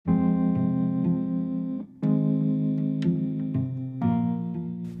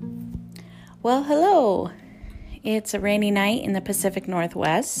Well, hello. It's a rainy night in the Pacific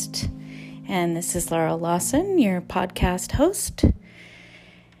Northwest, and this is Laura Lawson, your podcast host.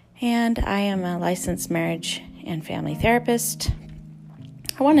 And I am a licensed marriage and family therapist.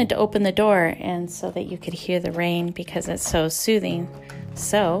 I wanted to open the door and so that you could hear the rain because it's so soothing.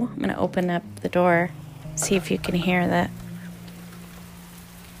 So I'm going to open up the door, see if you can hear that.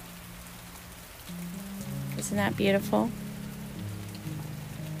 Isn't that beautiful?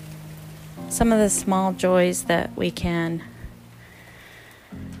 Some of the small joys that we can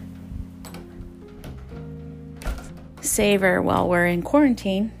savor while we're in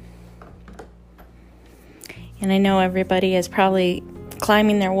quarantine. And I know everybody is probably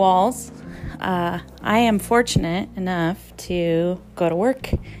climbing their walls. I am fortunate enough to go to work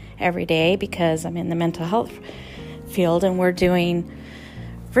every day because I'm in the mental health field and we're doing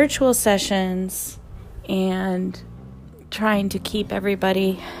virtual sessions and trying to keep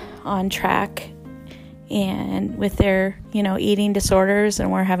everybody on track and with their, eating disorders,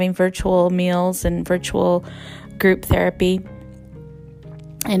 and we're having virtual meals and virtual group therapy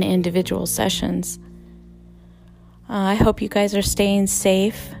and individual sessions. I hope you guys are staying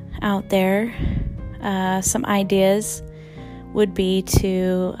safe out there. Some ideas would be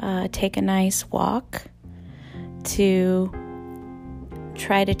to take a nice walk, to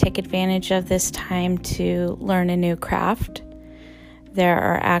try to take advantage of this time to learn a new craft. There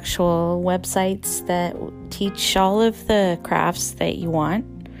are actual websites that teach all of the crafts that you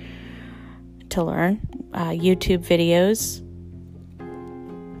want to learn, YouTube videos,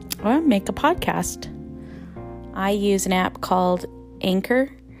 or make a podcast. I use an app called Anchor,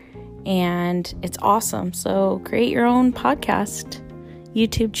 and it's awesome. So create your own podcast,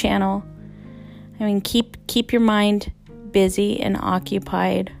 YouTube channel. Keep your mind busy and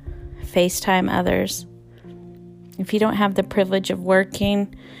occupied. FaceTime others. If you don't have the privilege of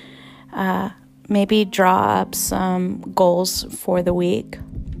working, maybe draw up some goals for the week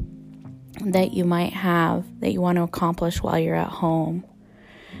that you might have that you want to accomplish while you're at home.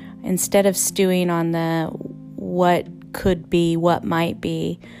 Instead of stewing on the what could be, what might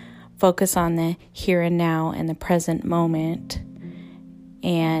be, focus on the here and now and the present moment.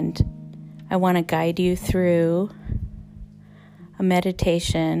 And I want to guide you through a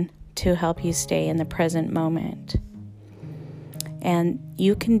meditation to help you stay in the present moment. And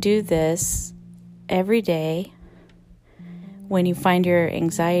you can do this every day. When you find your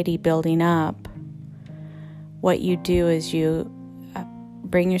anxiety building up, what you do is you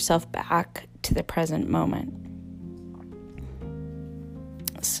bring yourself back to the present moment.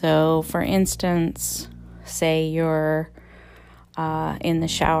 So, for instance, say you're in the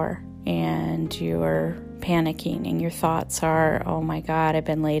shower and you're panicking and your thoughts are, oh my God, I've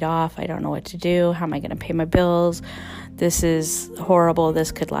been laid off. I don't know what to do. How am I going to pay my bills? This is horrible.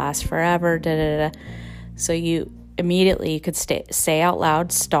 This could last forever. Da, da, da. So you could say out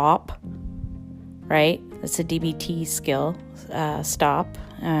loud, stop, right? That's a DBT skill, stop.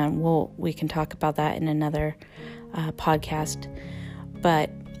 We can talk about that in another podcast.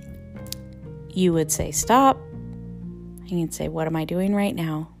 But you would say stop, and you'd say, what am I doing right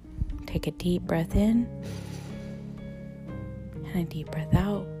now? Take a deep breath in and a deep breath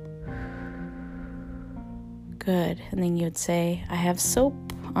out. Good. And then you'd say, I have soap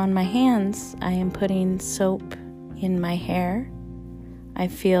on my hands. I am putting soap in my hair. I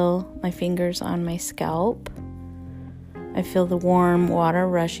feel my fingers on my scalp. I feel the warm water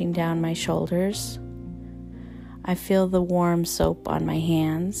rushing down my shoulders. I feel the warm soap on my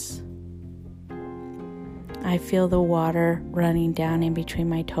hands. I feel the water running down in between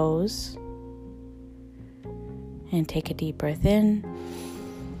my toes. And take a deep breath in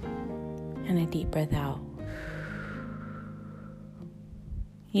and a deep breath out.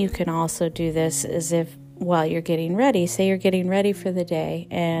 You can also do this as if while you're getting ready, say you're getting ready for the day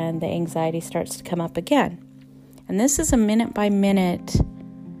and the anxiety starts to come up again. And this is a minute-by-minute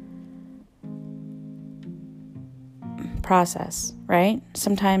process, right?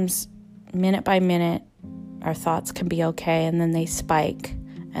 Sometimes minute by minute, our thoughts can be okay, and then they spike,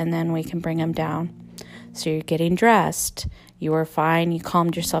 and then we can bring them down. So you're getting dressed, you were fine, you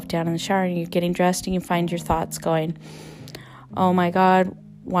calmed yourself down in the shower, and you're getting dressed, and you find your thoughts going, oh my God,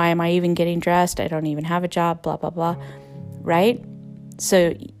 why am I even getting dressed? I don't even have a job, blah, blah, blah, right?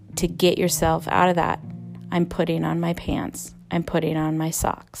 So to get yourself out of that, I'm putting on my pants, I'm putting on my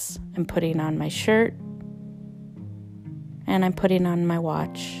socks, I'm putting on my shirt, and I'm putting on my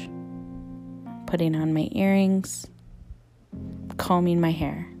watch, putting on my earrings, combing my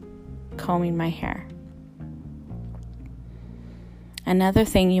hair. Another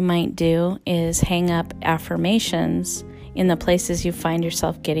thing you might do is hang up affirmations in the places you find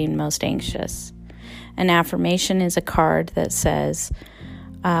yourself getting most anxious. An affirmation is a card that says,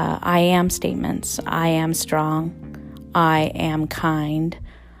 I am statements. I am strong. I am kind.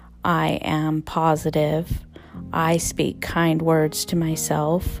 I am positive. I speak kind words to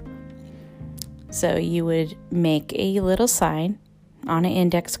myself. So you would make a little sign on an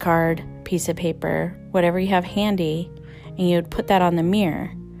index card, piece of paper, whatever you have handy, and you would put that on the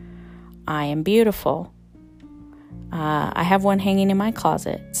mirror. I am beautiful. I have one hanging in my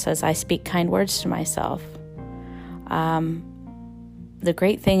closet. It says, I speak kind words to myself. The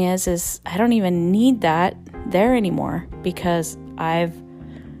great thing is I don't even need that there anymore because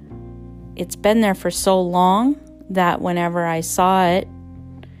it's been there for so long that whenever I saw it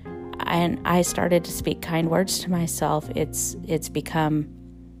and I started to speak kind words to myself, it's become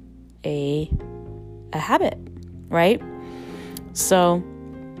a habit, right? So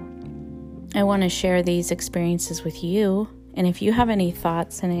I want to share these experiences with you. And if you have any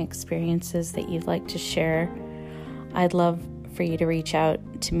thoughts and experiences that you'd like to share, I'd love for you to reach out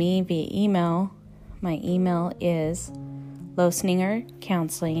to me via email. My email is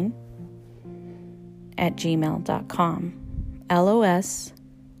losningercounseling@gmail.com.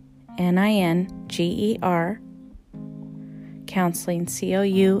 LOSNINGER counseling,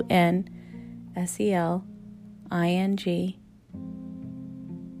 COUNSELING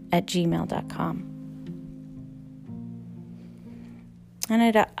 @gmail.com.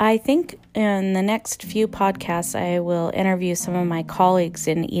 And I think in the next few podcasts, I will interview some of my colleagues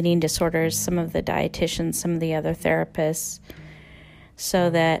in eating disorders, some of the dietitians, some of the other therapists, so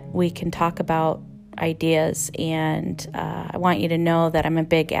that we can talk about ideas. And I want you to know that I'm a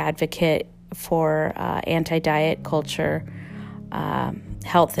big advocate for anti-diet culture,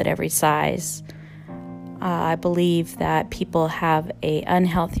 health at every size. I believe that people have an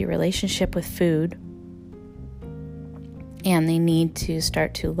unhealthy relationship with food, and they need to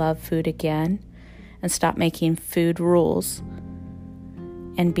start to love food again and stop making food rules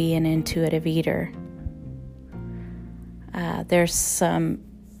and be an intuitive eater. There's some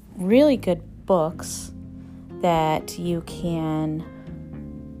really good books that you can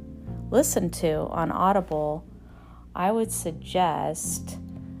listen to on Audible. I would suggest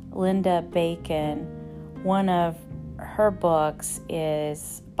Linda Bacon. One of her books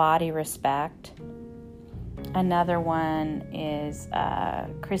is Body Respect. Another one is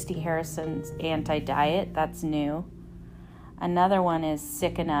Christy Harrison's Anti-Diet. That's new. Another one is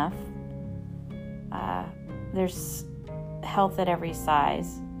Sick Enough. There's Health at Every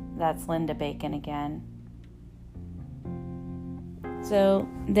Size. That's Linda Bacon again. So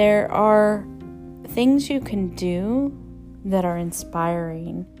there are things you can do that are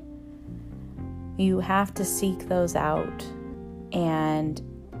inspiring. You have to seek those out and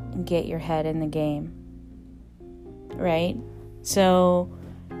get your head in the game, right? So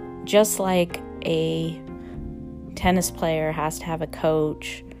just like a tennis player has to have a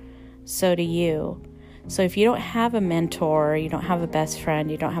coach, so do you. So if you don't have a mentor, you don't have a best friend,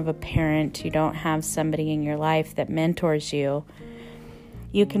 you don't have a parent, you don't have somebody in your life that mentors you,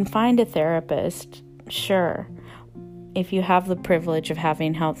 you can find a therapist, sure. If you have the privilege of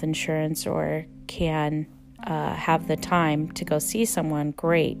having health insurance or can have the time to go see someone,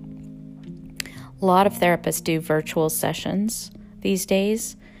 great. A lot of therapists do virtual sessions these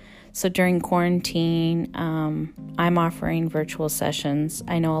days. So during quarantine, I'm offering virtual sessions.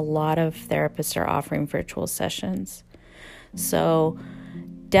 I know a lot of therapists are offering virtual sessions. So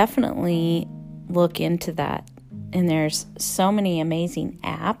definitely look into that. And there's so many amazing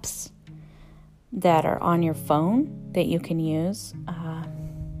apps that are on your phone that you can use.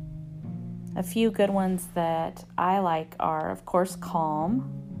 A few good ones that I like are, of course,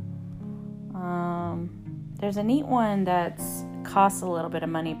 Calm. There's a neat one that costs a little bit of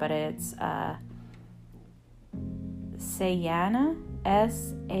money, but it's Sayana,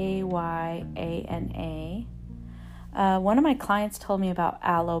 Sayana. One of my clients told me about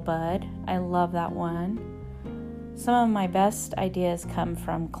Aloe Bud. I love that one. Some of my best ideas come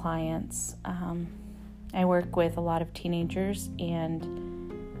from clients. I work with a lot of teenagers, and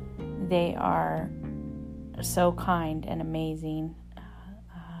they are so kind and amazing.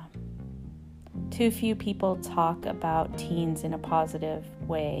 Too few people talk about teens in a positive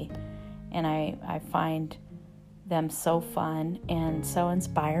way, and I find them so fun and so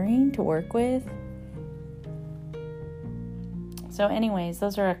inspiring to work with. So anyways,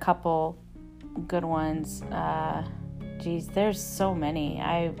 those are a couple good ones. There's so many.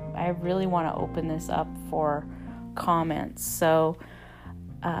 I really want to open this up for comments. So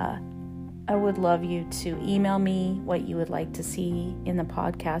I would love you to email me what you would like to see in the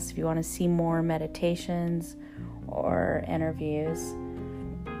podcast. If you want to see more meditations or interviews.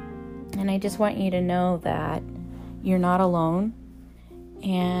 And I just want you to know that you're not alone.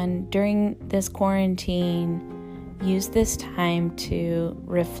 And during this quarantine, use this time to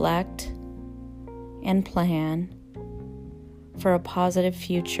reflect and plan for a positive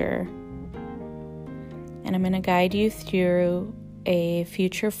future. And I'm going to guide you through a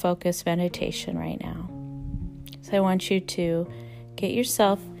future-focused meditation right now. So I want you to get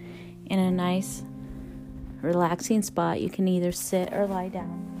yourself in a nice, relaxing spot. You can either sit or lie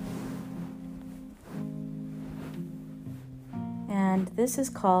down. And this is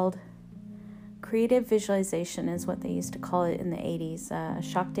called creative visualization, is what they used to call it in the 80s.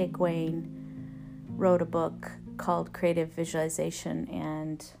 Shakti Gawain wrote a book called Creative Visualization,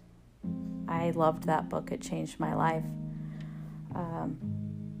 and I loved that book. It changed my life.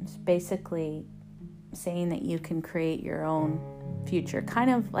 It's basically saying that you can create your own future, kind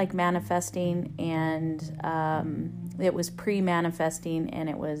of like manifesting, and it was pre-manifesting, and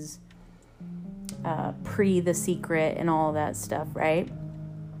it was pre-The Secret and all that stuff, right?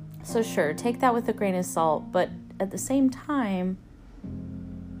 So sure, take that with a grain of salt, but at the same time,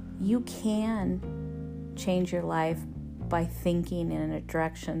 you can change your life by thinking in a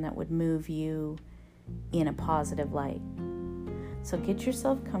direction that would move you in a positive light. So get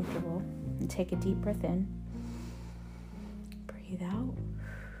yourself comfortable and take a deep breath in. Breathe out.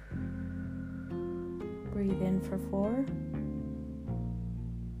 Breathe in for 4.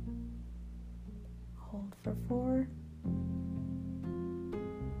 Hold for 4.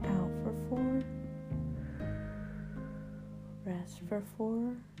 Out for 4. Rest for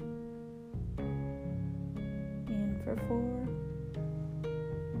 4. In for 4.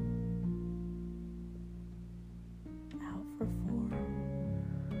 Out for 4.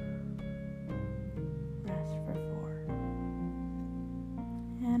 Rest for 4.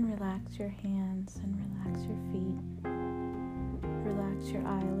 And relax your hands and relax your feet. Relax your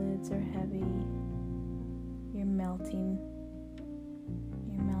eyelids are heavy. You're melting.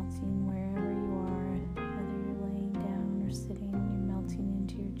 You're melting wherever you are, whether you're laying down or sitting. You're melting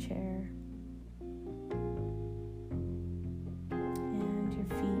into your chair. And your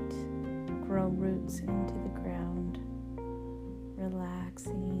feet grow roots into the ground,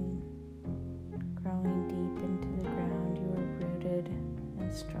 relaxing, growing deep into the ground. You are rooted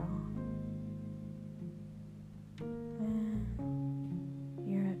and strong. And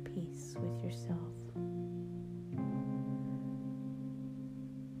you're at peace with yourself.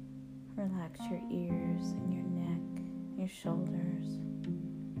 Relax your ears and your neck, your shoulders,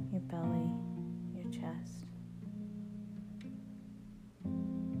 your belly, your chest.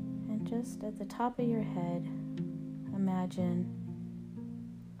 And just at the top of your head, imagine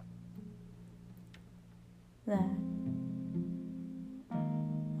that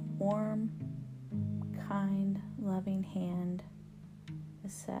warm, kind, loving hand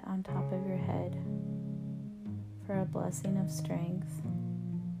is set on top of your head for a blessing of strength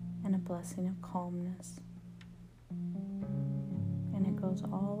and a blessing of calmness. And it goes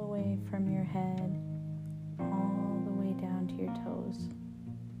all the way from your head all the way down to your toes.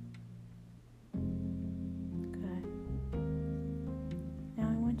 Good. Now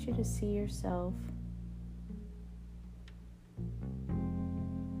I want you to see yourself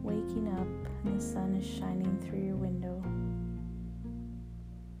waking up and the sun is shining through your window.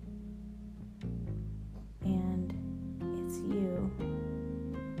 And it's you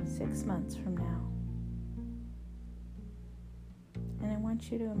 6 months from now. And I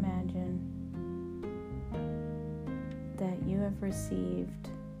want you to imagine that you have received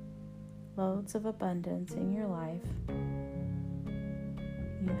loads of abundance in your life.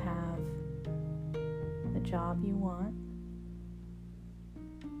 You have the job you want.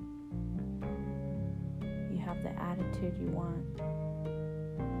 You have the attitude you want.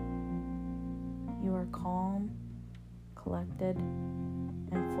 You are calm, collected,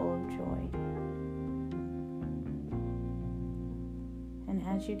 and full of joy. And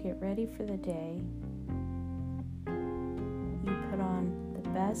as you get ready for the day, you put on the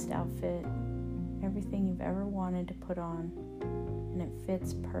best outfit, everything you've ever wanted to put on, and it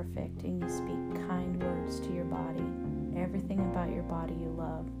fits perfect, and you speak kind words to your body, everything about your body you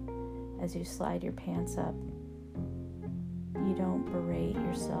love. As you slide your pants up, you don't berate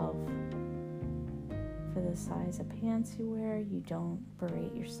yourself for the size of pants you wear. You don't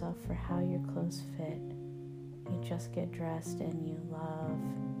berate yourself for how your clothes fit. You just get dressed and you love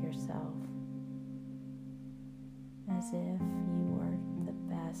yourself as if you were the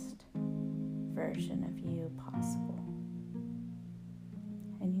best version of you possible.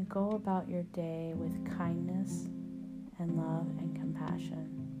 And you go about your day with kindness and love and compassion.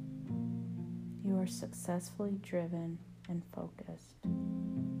 You are successfully driven and focused.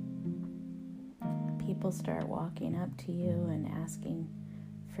 People start walking up to you and asking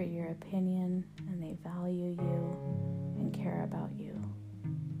for your opinion, and they value you and care about you.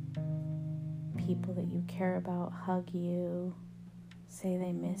 People that you care about hug you, say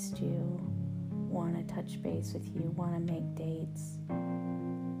they missed you, want to touch base with you, want to make dates.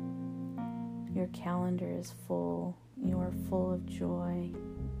 Your calendar is full. You are full of joy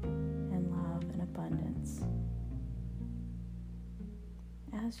and love and abundance.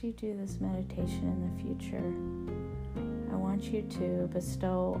 As you do this meditation in the future, I want you to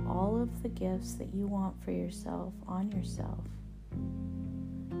bestow all of the gifts that you want for yourself on yourself.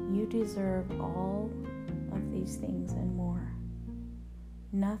 You deserve all of these things and more.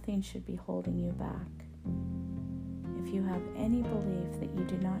 Nothing should be holding you back. If you have any belief that you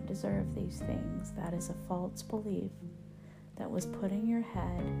do not deserve these things, that is a false belief that was put in your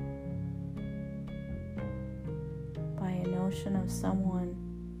head by a notion of someone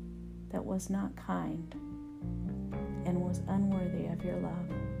that was not kind and was unworthy of your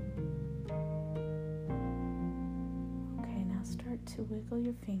love. Okay, now start to wiggle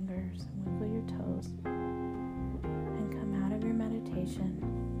your fingers and wiggle your toes and come out of your meditation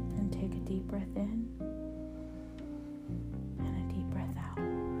and take a deep breath in and a deep breath out.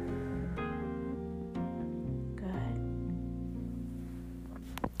 Good.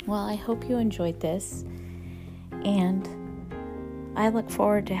 Well, I hope you enjoyed this, and I look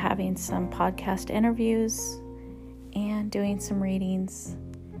forward to having some podcast interviews and doing some readings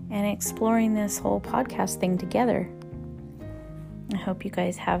and exploring this whole podcast thing together. I hope you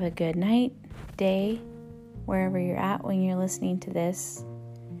guys have a good night, day, wherever you're at when you're listening to this.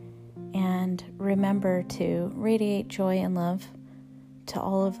 And remember to radiate joy and love to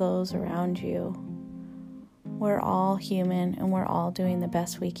all of those around you. We're all human and we're all doing the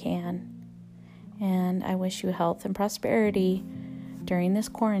best we can. And I wish you health and prosperity during this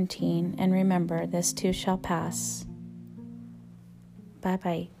quarantine. And remember, this too shall pass.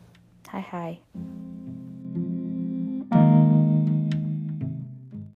 Bye-bye. Hi.